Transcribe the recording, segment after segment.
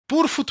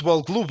por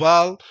futebol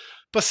global,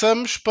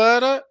 passamos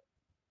para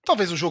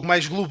talvez o jogo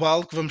mais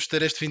global que vamos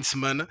ter este fim de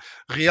semana,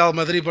 Real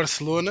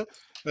Madrid-Barcelona,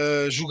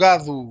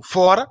 jogado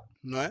fora,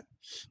 não é?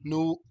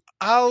 No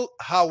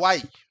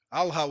Al-Hawaii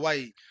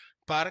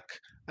Park.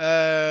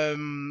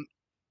 Ahm,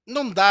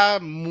 não dá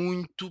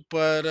muito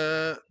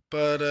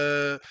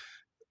para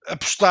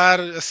apostar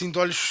assim de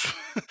olhos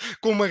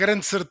com uma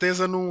grande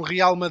certeza num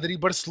Real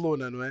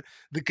Madrid-Barcelona, não é?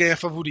 De quem é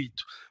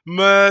favorito.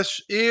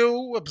 Mas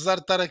eu, apesar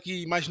de estar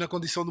aqui mais na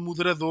condição de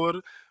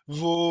moderador,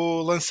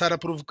 vou lançar a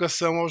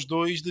provocação aos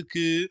dois de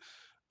que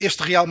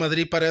este Real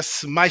Madrid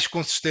parece mais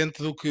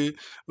consistente do que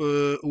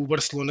o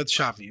Barcelona de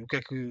Xavi. O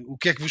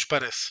que é que vos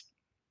parece?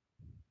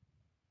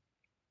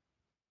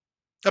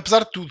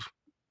 Apesar de tudo.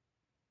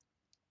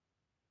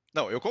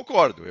 Não, eu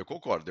concordo, eu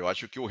concordo. Eu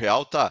acho que o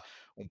Real tá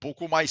um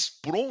pouco mais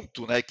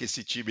pronto, né, que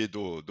esse time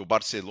do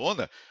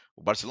Barcelona.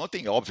 O Barcelona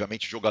tem,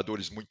 obviamente,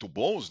 jogadores muito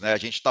bons, né? A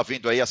gente está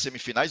vendo aí as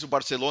semifinais, o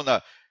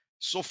Barcelona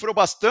sofreu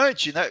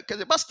bastante, né? Quer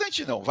dizer,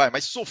 bastante não, vai,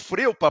 mas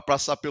sofreu para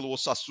passar pelo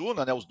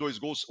Osasuna, né? Os dois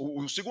gols.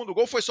 O segundo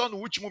gol foi só no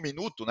último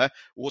minuto, né?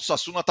 O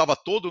Osasuna estava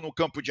todo no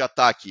campo de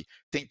ataque,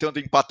 tentando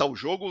empatar o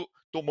jogo,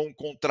 tomou um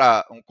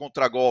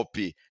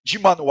contragolpe de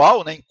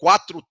manual, né? Em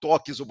 4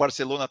 toques o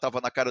Barcelona estava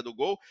na cara do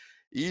gol.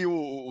 E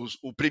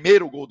o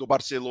primeiro gol do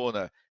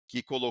Barcelona,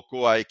 que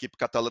colocou a equipe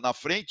catalã na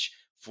frente,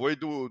 foi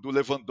do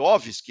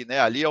Lewandowski, né?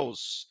 Ali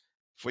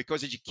foi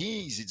coisa de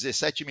 15,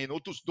 17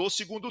 minutos do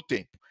segundo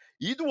tempo.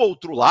 E do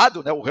outro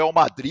lado, né, o Real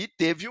Madrid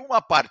teve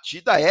uma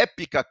partida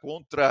épica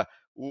contra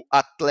o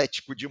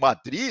Atlético de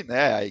Madrid,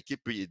 né, a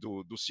equipe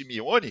do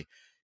Simeone,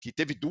 que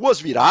teve 2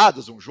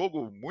 viradas, um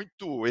jogo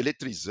muito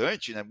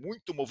eletrizante, né,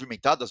 muito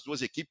movimentado, as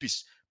duas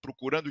equipes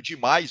procurando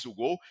demais o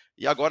gol.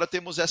 E agora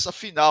temos essa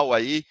final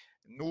aí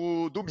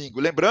no domingo.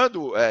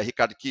 Lembrando,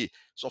 Ricardo, que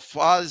só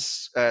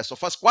faz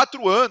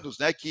 4 anos,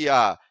 né, que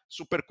a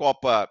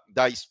Supercopa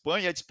da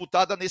Espanha é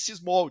disputada nesses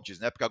moldes,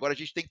 né? Porque agora a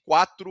gente tem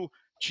 4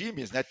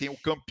 times, né? Tem o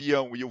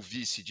campeão e o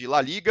vice de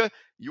La Liga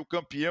e o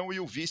campeão e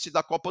o vice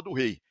da Copa do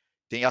Rei.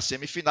 Tem as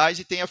semifinais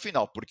e tem a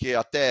final, porque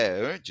até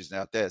antes, né,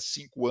 até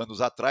 5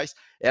 anos atrás,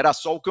 era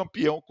só o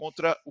campeão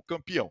contra o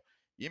campeão.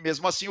 E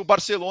mesmo assim o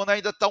Barcelona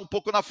ainda está um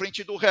pouco na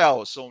frente do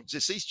Real. São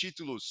 16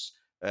 títulos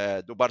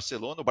do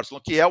Barcelona. O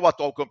Barcelona, que é o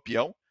atual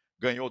campeão,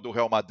 ganhou do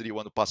Real Madrid o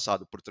ano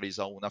passado por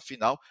 3-1 na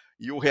final.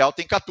 E o Real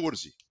tem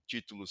 14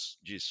 títulos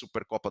de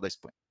Supercopa da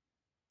Espanha.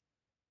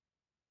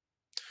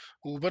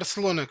 O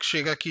Barcelona que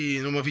chega aqui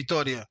numa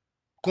vitória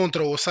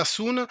contra o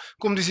Osasuna,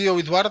 como dizia o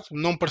Eduardo,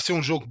 não pareceu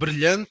um jogo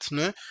brilhante,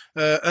 né?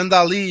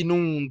 Anda ali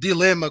num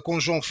dilema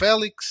com João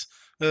Félix,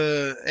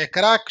 é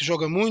craque,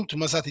 joga muito,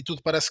 mas a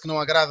atitude parece que não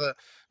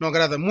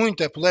agrada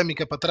muito, é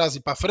polémica para trás e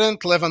para a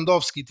frente.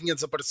 Lewandowski tinha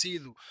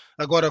desaparecido,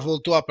 agora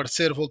voltou a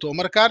aparecer, voltou a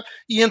marcar,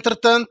 e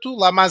entretanto,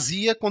 La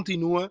Masia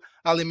continua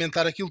a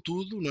alimentar aquilo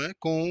tudo, não é?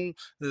 Com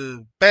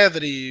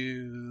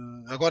Pedri,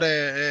 agora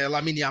é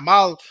Lamine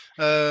Yamal,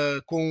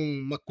 com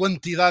uma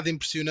quantidade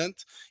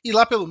impressionante. E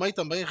lá pelo meio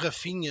também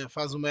Rafinha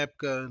faz uma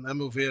época, a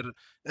meu ver,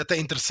 até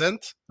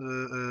interessante,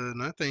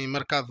 não é? Tem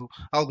marcado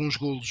alguns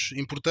golos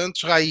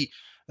importantes. Raí,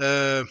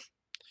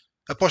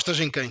 apostas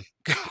em quem?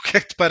 O que é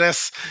que te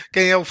parece?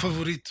 Quem é o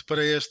favorito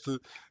para este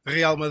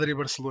Real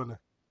Madrid-Barcelona?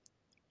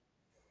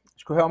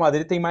 Acho que o Real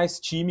Madrid tem mais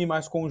time,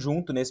 mais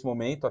conjunto nesse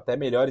momento, até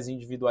melhores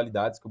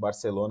individualidades que o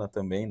Barcelona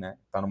também, né?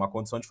 Tá numa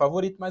condição de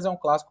favorito, mas é um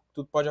clássico que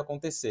tudo pode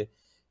acontecer.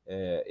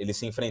 Eles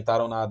se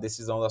enfrentaram na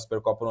decisão da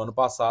Supercopa no ano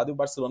passado e o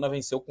Barcelona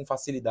venceu com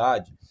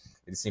facilidade.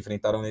 Eles se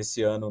enfrentaram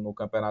nesse ano no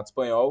Campeonato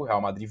Espanhol, o Real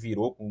Madrid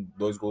virou com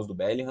 2 gols do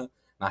Bellingham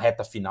na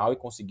reta final e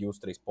conseguiu os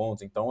 3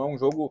 pontos. Então é um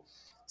jogo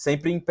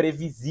sempre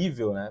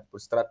imprevisível, né? Por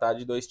se tratar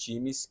de 2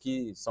 times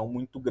que são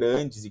muito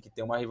grandes e que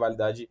tem uma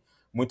rivalidade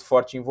muito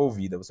forte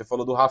envolvida. Você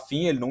falou do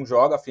Rafinha, ele não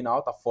joga a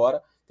final, tá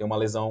fora, tem uma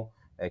lesão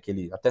que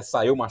ele até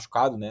saiu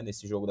machucado, né,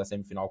 nesse jogo da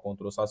semifinal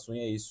contra o Osasuna,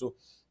 e isso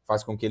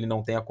faz com que ele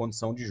não tenha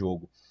condição de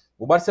jogo.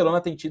 O Barcelona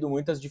tem tido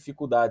muitas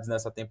dificuldades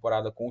nessa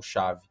temporada com o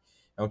Xavi.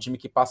 É um time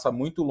que passa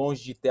muito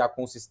longe de ter a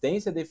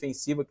consistência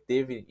defensiva que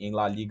teve em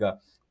La Liga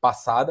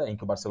passada, em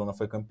que o Barcelona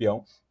foi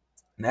campeão.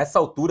 Nessa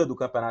altura do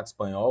Campeonato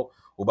Espanhol,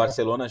 o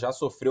Barcelona já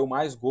sofreu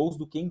mais gols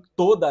do que em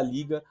toda a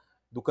Liga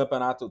do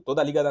campeonato,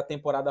 toda a liga da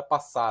temporada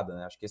passada,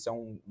 né? Acho que esse é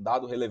um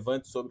dado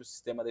relevante sobre o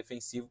sistema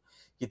defensivo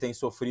que tem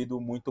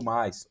sofrido muito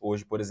mais.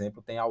 Hoje, por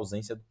exemplo, tem a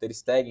ausência do Ter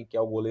Stegen, que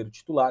é o goleiro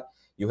titular,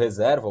 e o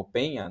reserva, o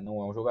Penha,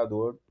 não é um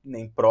jogador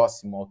nem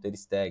próximo ao Ter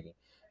Stegen.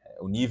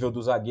 O nível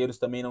dos zagueiros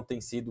também não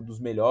tem sido dos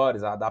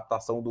melhores, a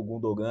adaptação do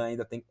Gundogan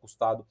ainda tem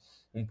custado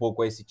um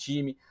pouco a esse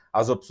time.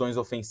 As opções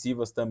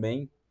ofensivas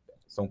também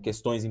são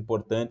questões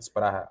importantes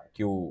para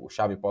que o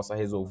Xavi possa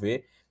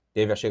resolver.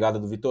 Teve a chegada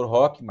do Vitor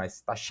Roque, mas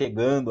está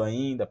chegando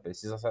ainda,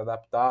 precisa se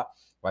adaptar,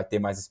 vai ter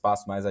mais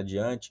espaço mais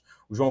adiante.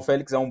 O João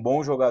Félix é um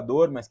bom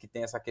jogador, mas que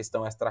tem essa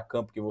questão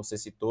extracampo que você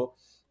citou.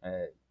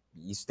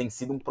 Isso tem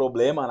sido um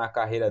problema na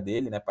carreira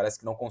dele, né? Parece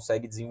que não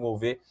consegue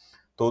desenvolver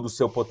todo o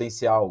seu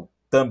potencial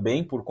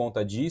também por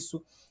conta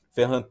disso.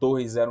 Ferran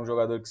Torres era um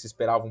jogador que se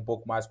esperava um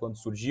pouco mais quando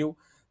surgiu.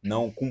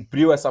 não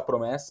cumpriu essa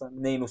promessa,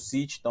 nem no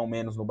City, tão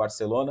menos no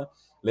Barcelona.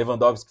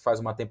 Lewandowski faz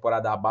uma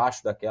temporada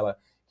abaixo daquela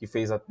que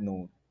fez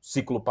no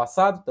ciclo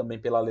passado, também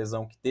pela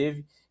lesão que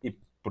teve e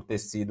por ter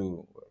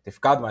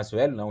ficado mais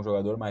velho, né? Um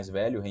jogador mais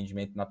velho, o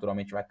rendimento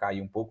naturalmente vai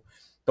cair um pouco.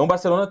 Então o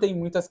Barcelona tem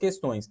muitas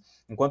questões,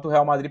 enquanto o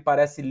Real Madrid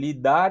parece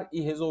lidar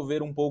e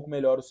resolver um pouco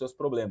melhor os seus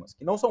problemas,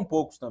 que não são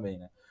poucos também,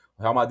 né?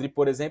 O Real Madrid,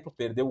 por exemplo,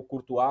 perdeu o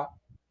Courtois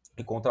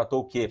e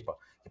contratou o Kepa,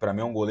 que para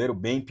mim é um goleiro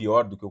bem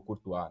pior do que o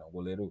Courtois, né? Um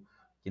goleiro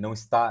que não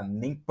está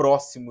nem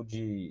próximo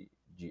de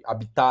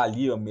habitar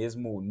ali o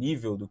mesmo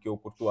nível do que o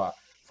Courtois.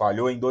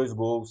 Falhou em 2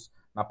 gols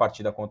na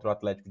partida contra o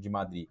Atlético de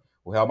Madrid.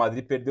 O Real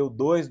Madrid perdeu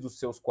 2 dos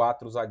seus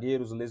 4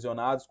 zagueiros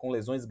lesionados com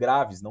lesões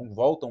graves, não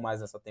voltam mais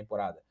nessa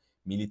temporada.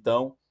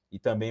 Militão e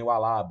também o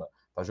Alaba.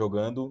 Está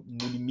jogando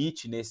no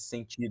limite nesse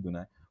sentido,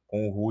 né?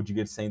 Com o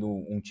Rudiger sendo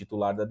um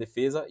titular da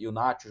defesa e o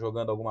Nacho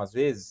jogando algumas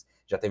vezes.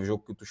 Já teve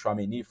jogo que o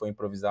Tchouaméni foi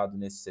improvisado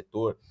nesse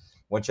setor.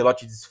 O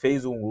Ancelotti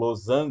desfez um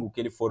losango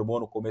que ele formou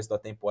no começo da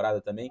temporada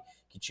também,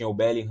 que tinha o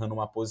Bellingham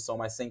numa posição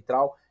mais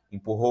central,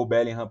 empurrou o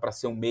Bellingham para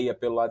ser um meia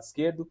pelo lado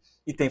esquerdo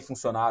e tem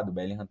funcionado. O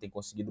Bellingham tem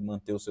conseguido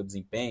manter o seu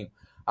desempenho.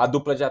 A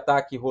dupla de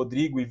ataque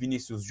Rodrigo e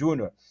Vinícius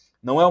Júnior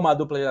não é uma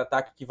dupla de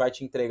ataque que vai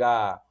te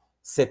entregar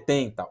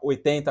 70,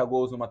 80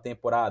 gols numa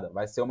temporada.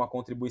 Vai ser uma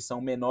contribuição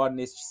menor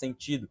nesse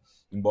sentido,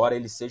 embora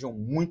eles sejam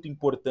muito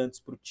importantes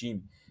para o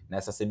time.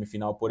 Nessa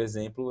semifinal, por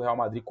exemplo, o Real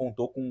Madrid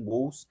contou com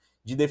gols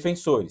de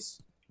defensores.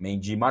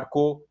 Mendy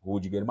marcou,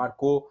 Rudiger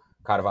marcou,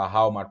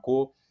 Carvajal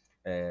marcou.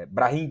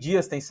 Brahim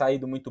Dias tem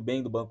saído muito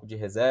bem do banco de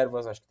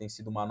reservas, acho que tem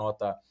sido uma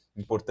nota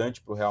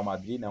importante para o Real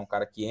Madrid, né? Um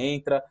cara que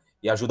entra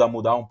e ajuda a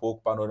mudar um pouco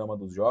o panorama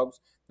dos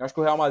jogos. Eu acho que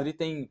o Real Madrid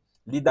tem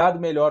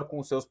lidado melhor com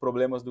os seus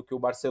problemas do que o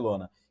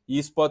Barcelona. E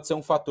isso pode ser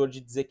um fator de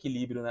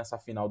desequilíbrio nessa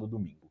final do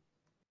domingo.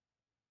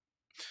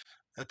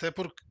 Até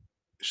porque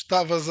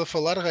estavas a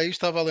falar, Raí,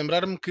 estava a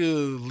lembrar-me que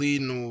li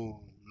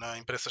na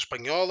imprensa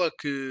espanhola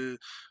que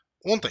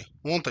ontem,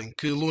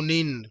 que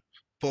Lunin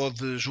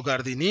pode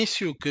jogar de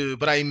início, que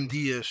Brahim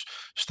Dias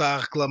está a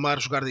reclamar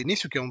jogar de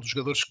início, que é um dos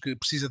jogadores que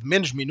precisa de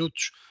menos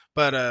minutos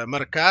para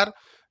marcar.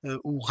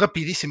 O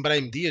rapidíssimo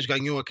Brahim Dias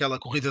ganhou aquela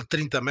corrida de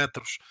 30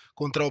 metros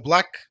contra o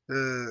Black,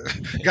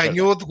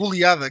 ganhou de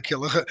goleada, que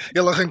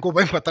ele arrancou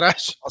bem para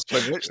trás, Nossa,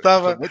 foi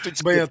estava muito bem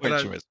discrepante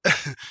atrás. mesmo.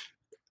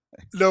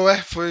 Não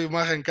é? Foi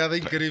uma arrancada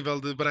incrível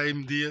de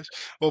Brahim Dias.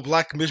 O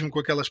Black, mesmo com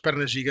aquelas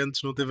pernas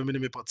gigantes, não teve a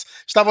mínima hipótese.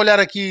 Estava a olhar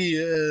aqui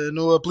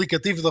no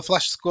aplicativo da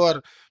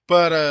Flashscore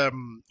para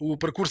o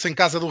percurso em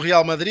casa do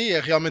Real Madrid. É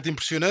realmente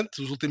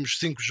impressionante. Os últimos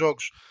 5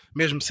 jogos,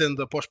 mesmo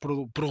sendo após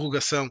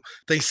prorrogação,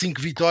 tem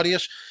 5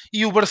 vitórias.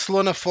 E o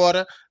Barcelona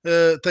fora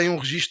tem um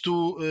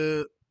registro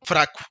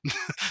fraco,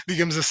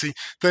 digamos assim.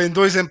 Tem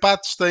 2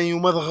 empates, tem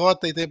uma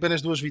derrota e tem apenas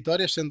 2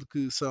 vitórias, sendo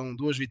que são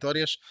 2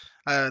 vitórias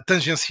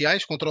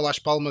tangenciais contra o Las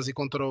Palmas e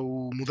contra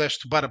o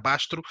modesto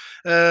Barbastro.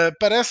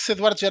 Parece,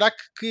 Eduardo Gerac,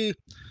 que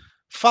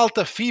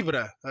falta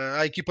fibra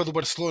à equipa do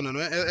Barcelona, não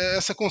é?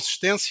 Essa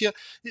consistência,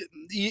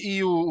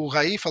 e o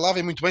Raí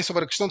falava muito bem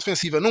sobre a questão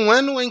defensiva. Num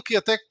ano em que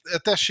até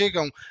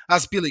chegam a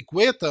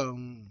Azpilicueta,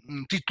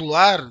 um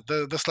titular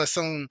da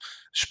seleção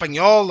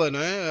espanhola,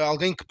 não é?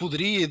 Alguém que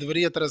poderia e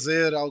deveria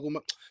trazer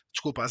alguma...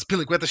 Desculpa, a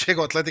Azpilicueta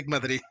chega ao Atlético de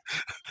Madrid.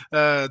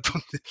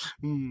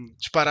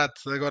 Disparate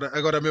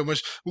agora meu,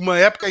 mas uma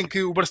época em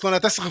que o Barcelona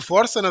até se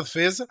reforça na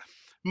defesa,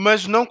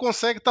 mas não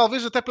consegue,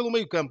 talvez até pelo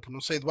meio campo.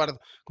 Não sei, Eduardo,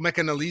 como é que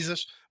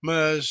analisas,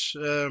 mas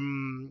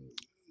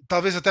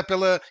talvez até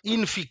pela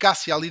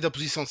ineficácia ali da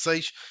posição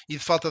 6 e de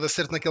falta de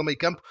acerto naquele meio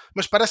campo,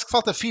 mas parece que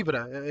falta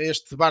fibra a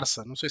este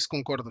Barça. Não sei se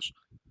concordas.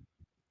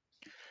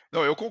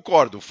 Não, eu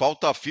concordo.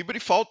 Falta fibra e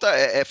falta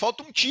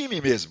um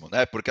time mesmo,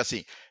 né? Porque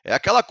assim, é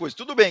aquela coisa.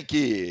 Tudo bem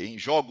que em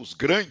jogos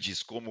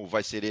grandes, como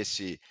vai ser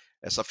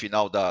essa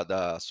final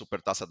da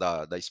Supertaça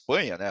da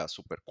Espanha, né? A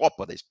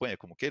Supercopa da Espanha,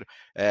 como queira,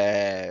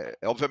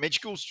 obviamente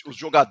que os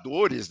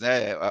jogadores,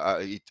 né?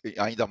 E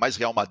ainda mais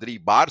Real Madrid e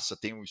Barça,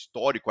 tem um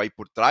histórico aí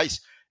por trás.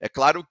 É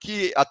claro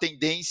que a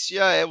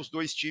tendência é os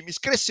dois times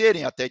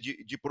crescerem até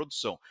de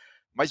produção.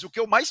 Mas o que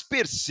eu mais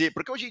percebo,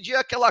 porque hoje em dia é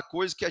aquela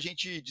coisa que a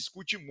gente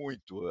discute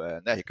muito,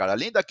 né, Ricardo?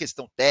 Além da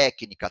questão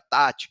técnica,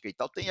 tática e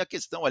tal, tem a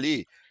questão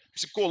ali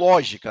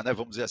psicológica, né?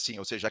 Vamos dizer assim,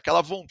 ou seja,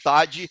 aquela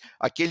vontade,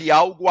 aquele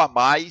algo a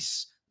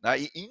mais,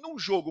 né? E num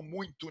jogo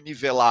muito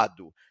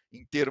nivelado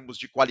em termos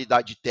de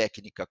qualidade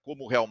técnica,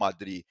 como o Real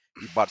Madrid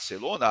e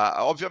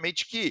Barcelona,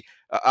 obviamente que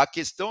a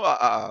questão,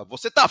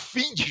 você está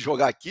afim de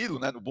jogar aquilo,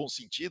 né? No bom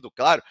sentido,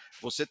 claro,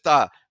 você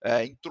está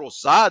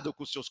entrosado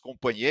com os seus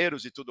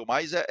companheiros e tudo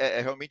mais,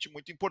 é realmente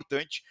muito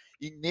importante.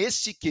 E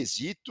nesse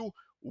quesito,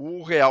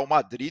 o Real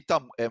Madrid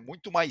é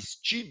muito mais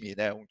time,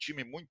 né? Um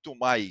time muito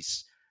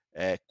mais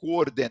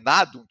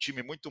coordenado, um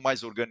time muito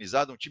mais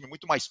organizado, um time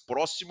muito mais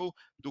próximo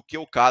do que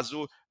o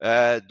caso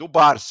do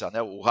Barça,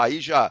 né? O Raí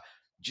já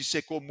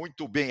dissecou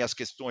muito bem as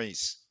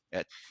questões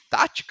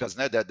táticas,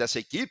 né, dessa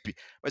equipe,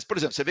 mas, por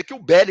exemplo, você vê que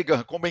o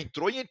Bellingham, como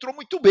entrou, e entrou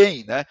muito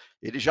bem, né?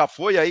 Ele já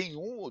foi aí em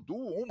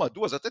uma,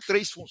 duas, até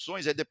 3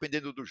 funções, aí,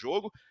 dependendo do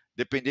jogo,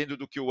 dependendo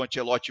do que o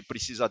Ancelotti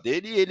precisa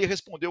dele, e ele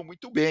respondeu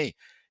muito bem.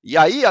 E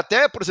aí,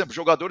 até, por exemplo,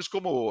 jogadores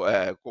como,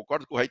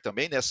 concordo com o Rei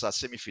também, nessa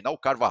semifinal, o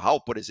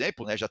Carvajal, por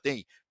exemplo, né, já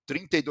tem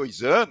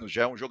 32 anos,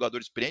 já é um jogador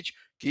experiente,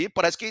 que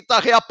parece que está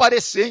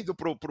reaparecendo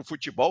para o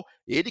futebol.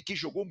 Ele que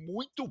jogou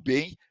muito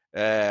bem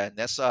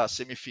nessa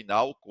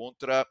semifinal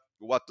contra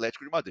o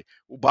Atlético de Madrid.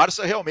 O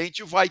Barça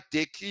realmente vai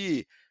ter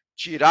que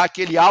tirar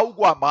aquele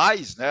algo a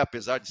mais, né?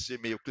 Apesar de ser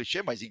meio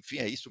clichê, mas enfim,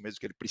 é isso mesmo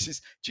que ele precisa,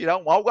 tirar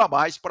um algo a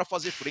mais para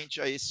fazer frente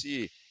a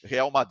esse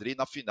Real Madrid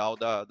na final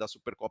da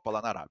Supercopa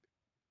lá na Arábia.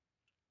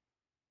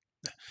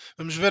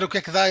 Vamos ver o que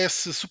é que dá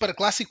esse super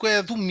clássico.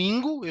 É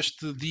domingo,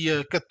 este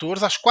dia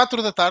 14, às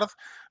 4 da tarde.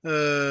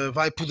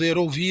 Vai poder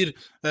ouvir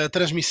a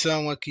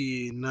transmissão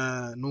aqui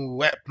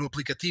no app, no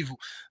aplicativo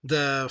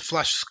da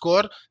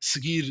Flashscore,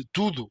 seguir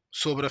tudo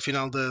sobre a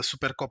final da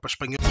Supercopa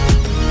Espanhola.